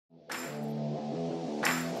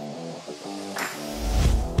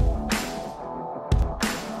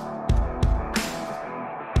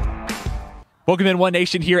Welcome in One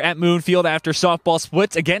Nation here at Moonfield after softball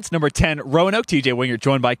splits against number 10 Roanoke. TJ Winger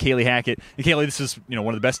joined by Kaleigh Hackett. And Kaleigh, this is one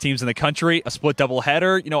of the best teams in the country. A split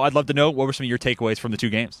doubleheader. I'd love to know what were some of your takeaways from the two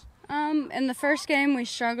games. In the first game we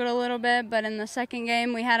struggled a little bit, but in the second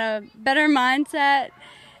game we had a better mindset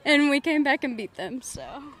and we came back and beat them. So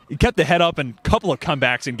you kept the head up and a couple of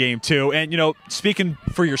comebacks in game two. And speaking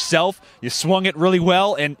for yourself, you swung it really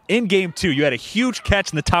well. And in game two, you had a huge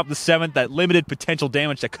catch in the top of the seventh that limited potential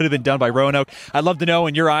damage that could have been done by Roanoke. I'd love to know,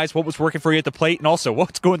 in your eyes, what was working for you at the plate, and also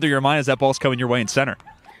what's going through your mind as that ball's coming your way in center.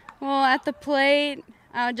 Well, at the plate,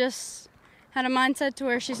 I just had a mindset to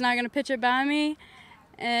where she's not going to pitch it by me,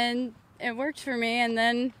 and it worked for me. And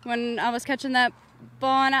then when I was catching that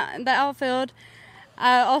ball in the outfield,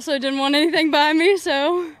 I also didn't want anything by me,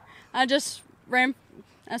 so I just ran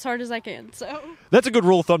as hard as I can. So that's a good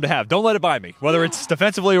rule of thumb to have. Don't let it by me, whether it's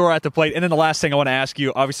defensively or at the plate. And then the last thing I want to ask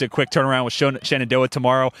you, obviously a quick turnaround with Shenandoah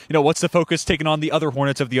tomorrow. What's the focus taking on the other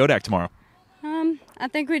Hornets of the ODAC tomorrow? I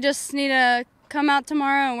think we just need to come out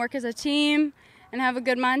tomorrow and work as a team and have a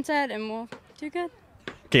good mindset, and we'll do good.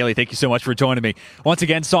 Kaleigh, thank you so much for joining me. Once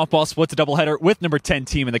again, softball splits a doubleheader with number 10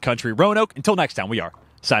 team in the country, Roanoke. Until next time, we are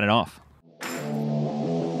signing off.